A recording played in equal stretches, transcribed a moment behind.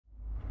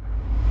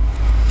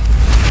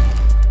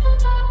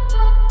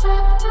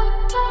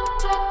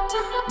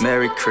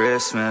Merry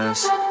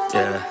Christmas,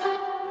 yeah.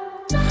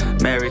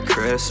 Merry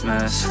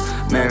Christmas,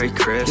 Merry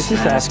Christmas. This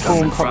is our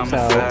prawn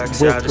cocktail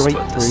with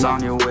grapefruit.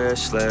 On your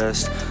wish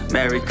list.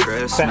 Merry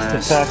Christmas,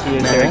 Festive turkey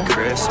is Merry here.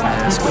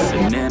 Christmas.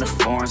 Living in a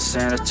foreign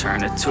Santa,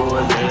 turn it to a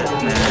lit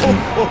man.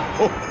 Ho,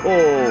 ho,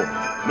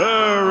 ho.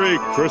 Merry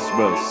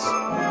Christmas.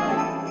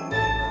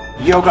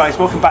 Yo guys,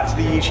 welcome back to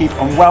the YouTube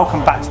and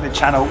welcome back to the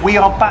channel. We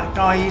are back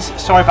guys.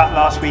 Sorry about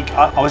last week,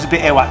 I was a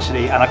bit ill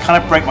actually and I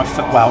kind of broke my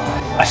foot, well,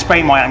 I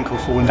sprained my ankle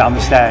falling down the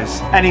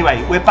stairs.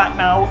 Anyway, we're back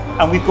now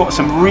and we've got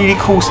some really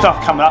cool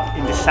stuff coming up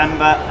in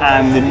December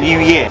and the new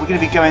year. We're going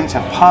to be going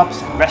to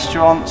pubs,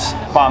 restaurants,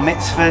 bar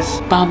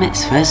mitzvahs. Bar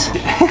mitzvahs?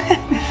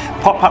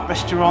 Pop-up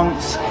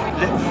restaurants,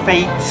 little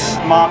fetes,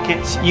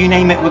 markets, you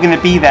name it, we're going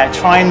to be there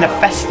trying the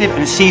festive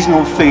and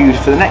seasonal food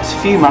for the next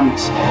few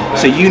months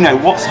so you know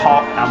what's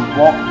hot and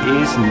what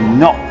is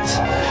not.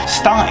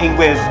 Starting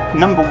with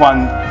number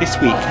one this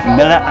week,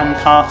 Miller and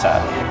Carter.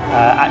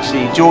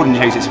 Actually, Jordan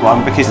chose this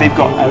one because they've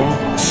got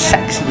a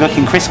sexy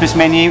looking Christmas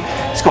menu.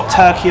 It's got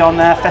turkey on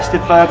there,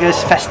 festive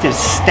burgers, festive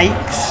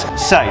steaks.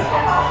 So,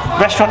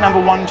 restaurant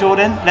number one,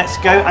 Jordan, let's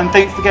go. And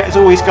don't forget, as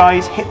always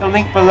guys, hit the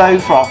link below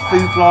for our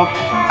food blog.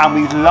 And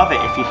we'd love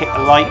it if you hit the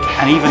like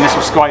and even the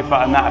subscribe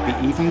button, that would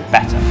be even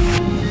better.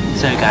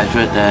 So guys,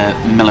 we're at the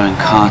Miller and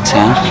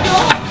Carter.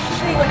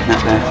 Looking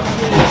at the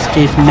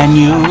festive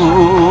menu.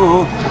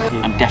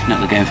 I'm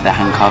definitely going for the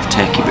hand-carved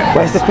turkey breast.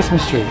 Where's the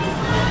Christmas tree?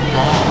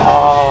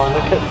 Oh,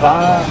 look at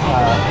that.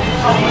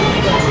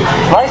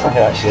 It's nice on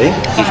here actually.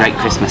 He's right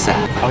Christmassy.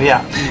 Oh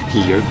yeah.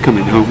 You're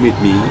coming home with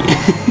me.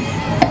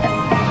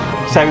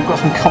 So we've got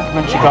some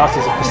complimentary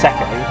glasses of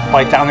Prosecco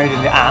by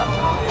downloading the app,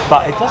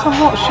 but it does, I'm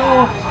not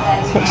sure,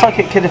 looks like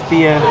it could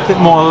be a bit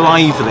more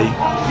lively.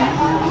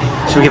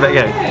 Should we give it a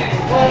go?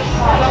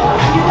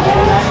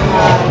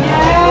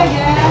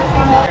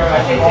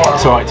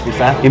 It's alright to be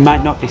fair. It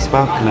might not be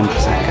sparkling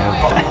Prosecco.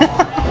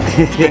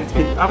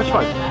 Have a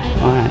try.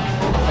 Alright.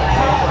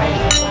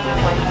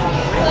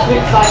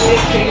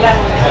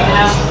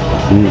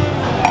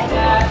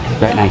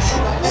 Very nice.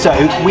 So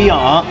we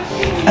are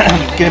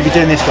going to be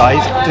doing this guys,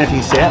 I don't know if you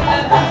can see it.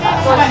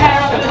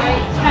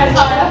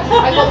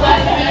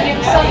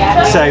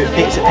 So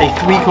it's a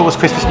 3-course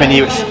Christmas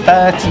menu, it's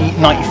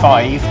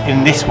 $30.95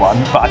 in this one,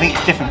 but I think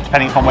it's different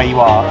depending upon where you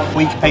are.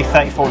 We can pay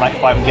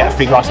 $34.95 and get a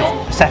free glass of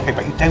Prosecco,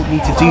 but you don't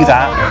need to do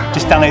that.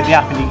 Just download the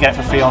app and you can get it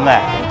for free on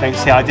there. Don't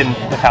say I didn't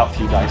look out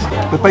for you guys.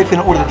 We're both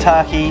going to order the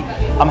turkey.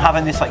 I'm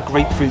having this like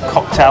grapefruit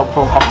cocktail,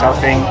 prawn cocktail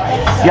thing.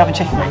 You having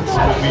chicken wings?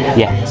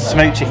 Yeah.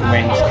 Smoked chicken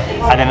wings,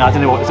 and then I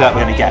don't know what dessert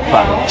we're going to get,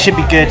 but it should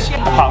be good,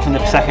 apart from the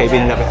Prosecco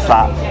being a little bit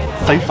flat.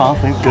 So far,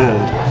 so good.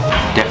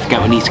 Don't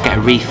forget we need to get a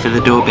wreath for the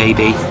door,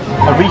 baby.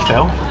 A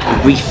refill?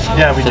 A wreath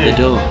for the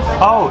door.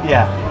 Oh,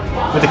 yeah.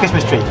 With the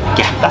Christmas tree?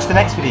 Yeah. That's the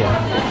next video.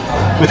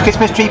 With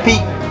Christmas tree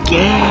Pete?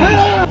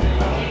 Yeah.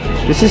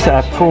 This is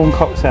a prawn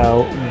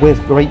cocktail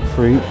with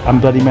grapefruit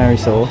and Bloody Mary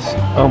sauce.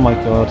 Oh my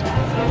god.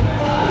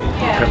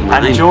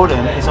 And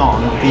Jordan is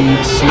on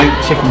the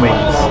smoked chicken wings.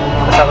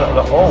 Let's have a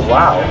look. Oh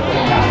wow.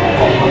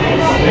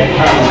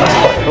 That's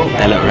quite cool.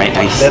 They look right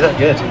nice. They look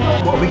good.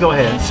 What have we got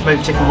here?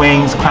 Smoked chicken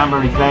wings,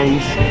 cranberry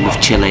glaze. With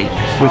chilli.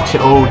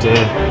 Oh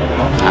dear.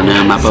 I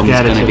know, my bum's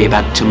going to be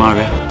bad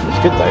tomorrow. It's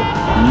good though.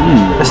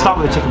 Let's start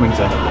with the chicken wings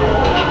then.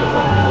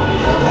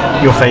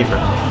 Your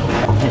favourite.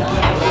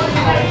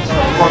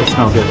 They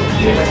smell good.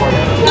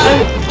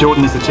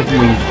 Jordan is the chicken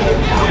wing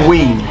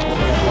queen.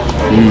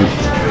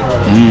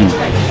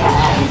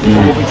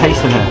 What are we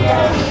tasting here?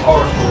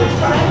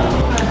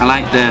 I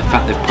like the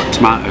fact they've put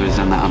tomatoes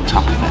and that on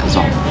top of it as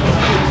well.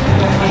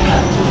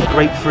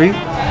 Grapefruit,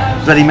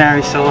 Bloody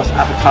Mary sauce,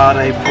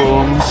 avocado,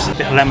 prawns, a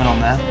bit of lemon on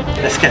there.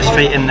 Let's get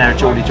straight in there,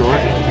 Geordie Jaw.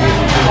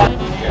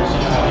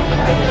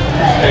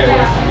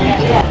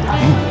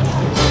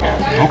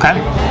 Okay.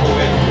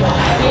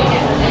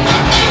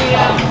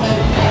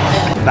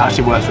 That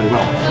actually works really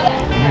well.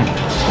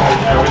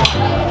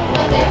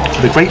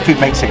 The grapefruit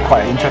makes it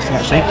quite interesting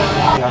actually.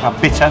 You have a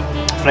bitter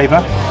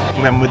flavour,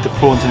 and then with the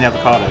prawns and the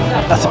avocado,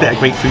 that's a bit of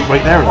grapefruit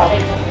right there.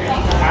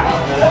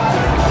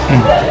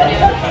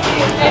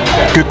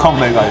 Good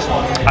combo guys.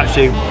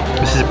 Actually,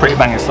 this is a pretty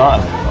banging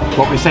starter.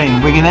 What we're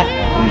saying, wigging it?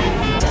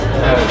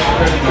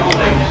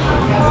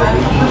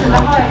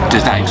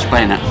 Does that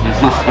explain it?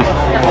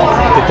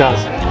 It does.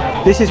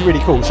 This is really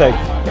cool. So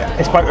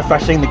it's quite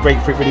refreshing. The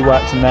grapefruit really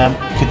works in there.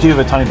 You could do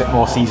with a tiny bit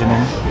more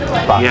seasoning.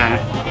 But Yeah,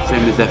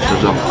 same as this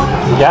as well.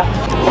 yeah.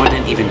 Oh, I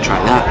didn't even try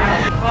that.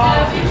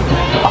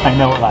 I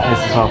know what that is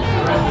as well.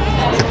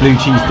 It's a blue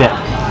cheese dip.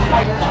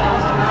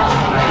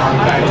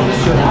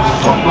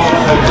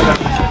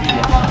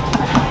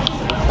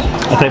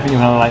 I don't think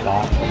you're going to like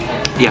that.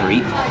 Yeah,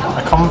 eat.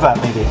 A convert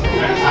maybe.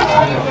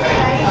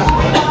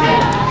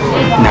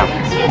 No.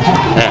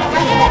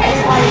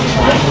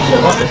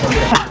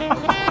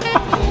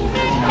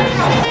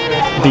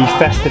 The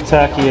festive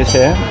turkey is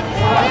here.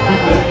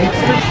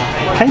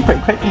 Came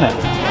pretty quick, didn't it?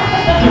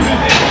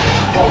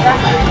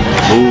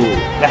 Ooh.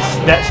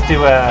 Let's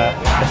do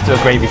a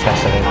gravy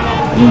test of it.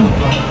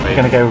 We're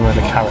gonna go with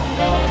a carrot.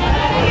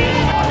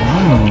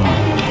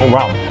 Oh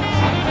wow.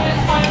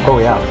 Oh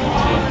yeah.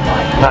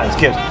 That is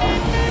good.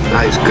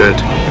 That is good.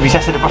 Have you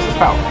tested a Brussels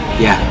sprout?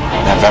 Yeah,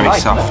 they're very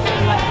Nice, soft.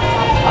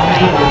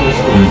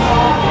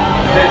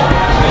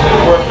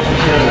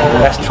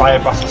 Let's try a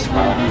Brussels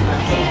sprout.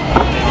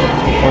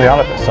 Oh, they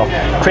are a bit soft.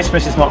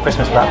 Christmas is not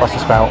Christmas without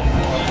Brussels sprout.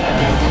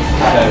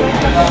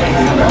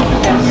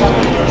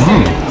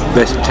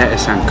 Those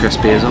potatoes sound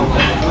crispy as well.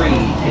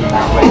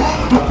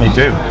 They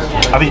do.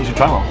 I think you should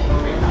try one.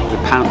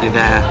 Apparently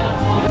they're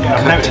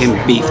cooked in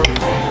beef.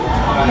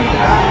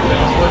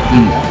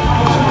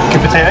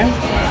 Good potato?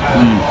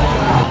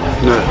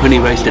 No, honey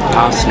roasted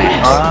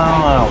parsnips.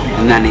 Oh.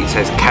 And then it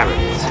says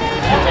carrots.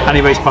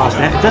 Honey roast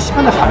parsnip. It does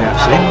smell of honey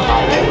actually.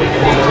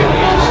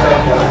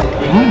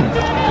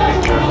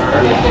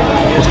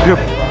 It's good.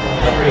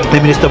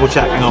 Let me just double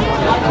check, hang on.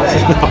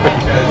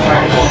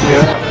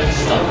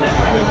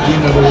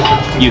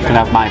 You can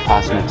have my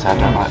parsnips, I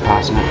don't like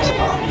parsnips.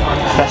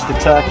 Festive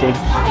turkey.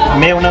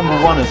 Meal number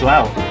 1 as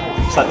well.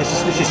 It's like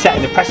this is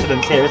setting the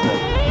precedence here, isn't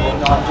it?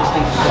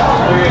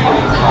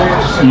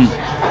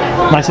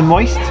 Nice and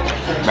moist?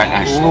 Very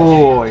nice.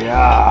 Oh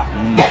yeah.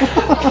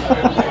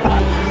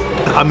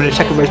 I'm going to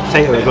check a roast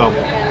potato as well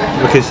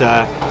because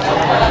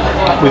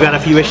we've had a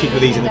few issues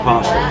with these in the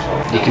past.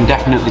 You can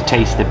definitely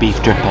taste the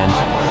beef dripping.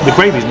 The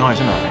gravy's nice,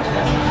 isn't it?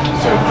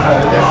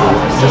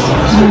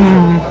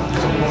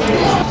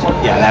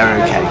 Yeah,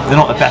 they're okay. They're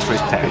not the best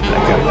roast potatoes, but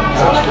they're good.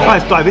 Right,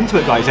 let's dive into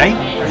it, guys, eh?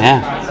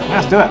 Yeah.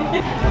 Let's do it.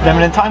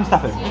 Lemon and thyme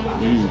stuffing.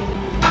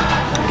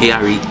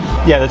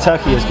 Yeah, the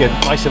turkey is good.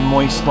 Nice and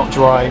moist, not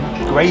dry.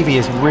 Gravy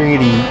is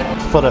really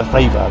full of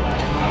flavour.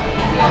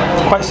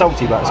 It's quite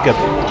salty, but it's good.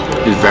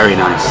 It's very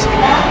nice.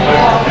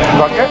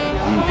 Like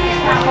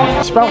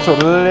it? Sprouts are a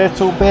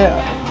little bit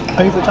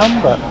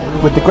overdone, but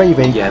with the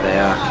gravy, Yeah, they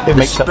are. it The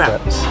makes up for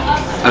it. sprouts.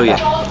 Oh yeah.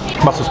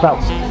 Brussels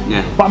sprouts.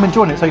 Yeah. But I'm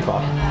enjoying it so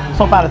far. It's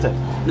not bad, is it?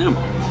 No.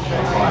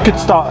 Good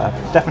starter.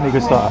 Definitely a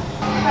good starter.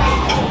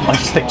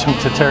 Nice thick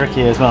chunks of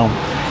turkey as well.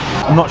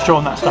 I'm not sure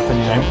on that stuffing,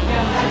 you know.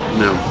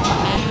 No.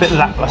 A bit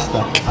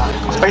lackluster.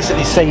 It's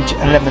basically sage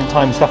and lemon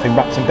thyme stuffing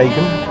wrapped in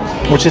bacon,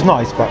 which is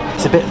nice, but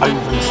it's a bit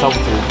overly salty.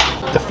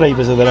 The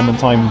flavours of the lemon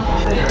thyme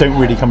don't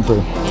really come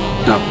through.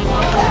 No.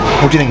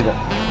 What do you think of it?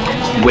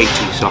 It's way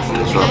too soft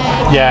as well.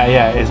 Yeah,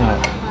 yeah, it is, isn't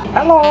it?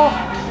 Hello!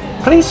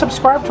 Please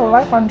subscribe to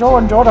Life on Joe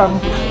and Jordan.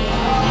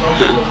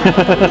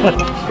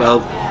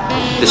 Well,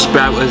 the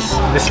sprout has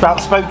The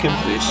sprout's spoken.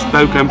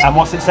 spoken. And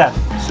what's it said?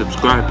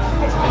 Subscribe.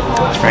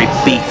 It's very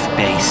beef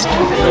based.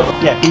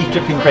 Yeah, beef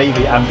dripping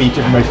gravy and beef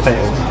dripping roast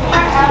potatoes.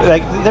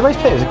 Like, the roast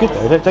potatoes are good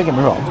though, don't get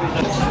me wrong.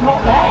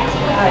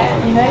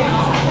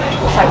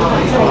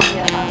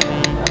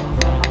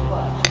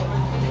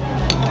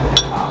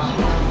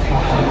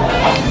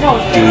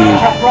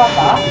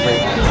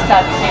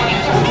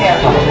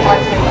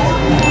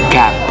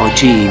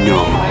 Cappuccino.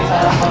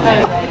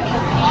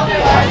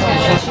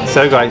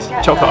 So guys,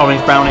 chocolate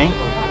orange brownie.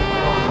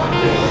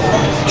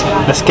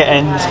 Let's get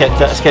in,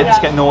 let's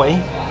get naughty.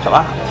 Look at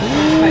that.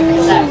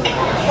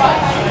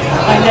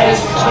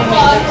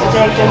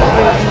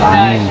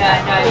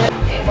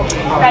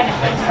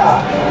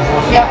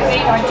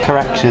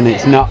 Correction,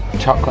 it's not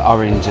chocolate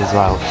orange as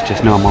well, it's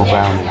just normal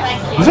brownie.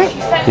 Was it?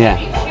 Yeah.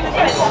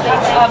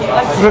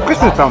 It was a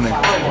Christmas brownie.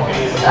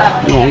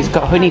 Yeah, it's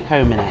got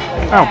honeycomb in it.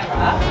 Oh.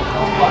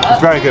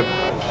 It's very good.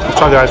 Let's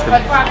try the ice cream.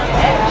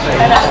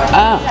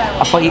 Oh,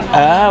 I thought you.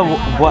 Oh,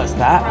 what's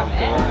that?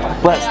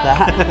 What's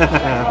that?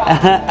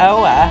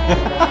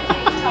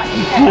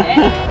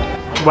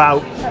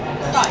 Wow.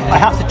 I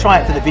have to try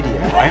it for the video,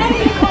 right?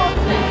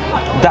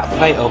 That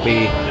plate will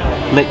be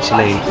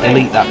literally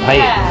elite. That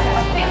plate.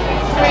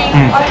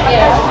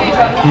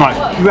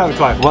 Right, you have to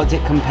try it. What's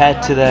it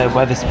compared to the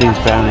Weatherspoons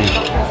brownie?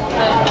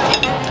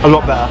 A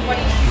lot better.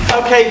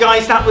 Okay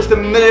guys, that was the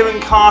Miller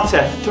 &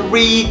 Carter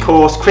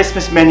 3-course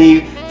Christmas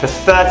menu for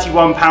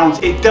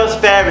 £31. It does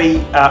vary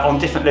on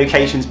different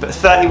locations, but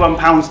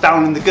 £31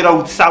 down in the good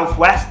old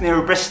southwest near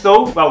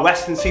Bristol, well,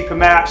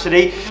 Weston-super-Mare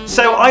actually.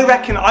 So I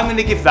reckon I'm going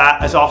to give that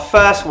as our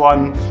first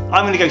one,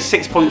 I'm going to go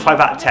 6.5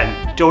 out of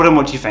 10. Jordan,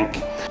 what do you think?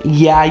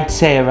 Yeah, I'd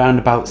say around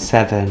about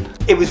 7.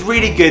 It was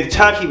really good, the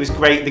turkey was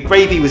great, the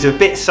gravy was a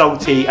bit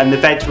salty and the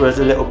veg was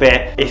a little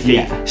bit iffy.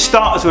 Yeah.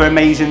 Starters were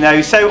amazing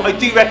though, so I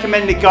do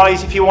recommend it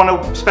guys if you want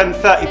to spend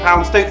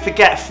 £30. Don't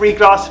forget a free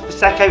glass of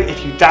Prosecco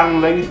if you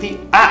download the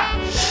app.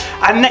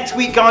 And next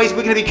week guys,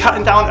 we're going to be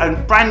cutting down a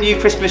brand new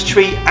Christmas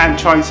tree and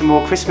trying some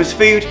more Christmas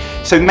food,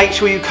 so make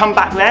sure you come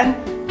back then,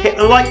 hit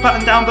the like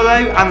button down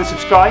below and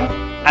subscribe,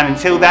 and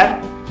until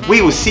then,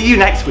 we will see you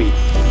next week.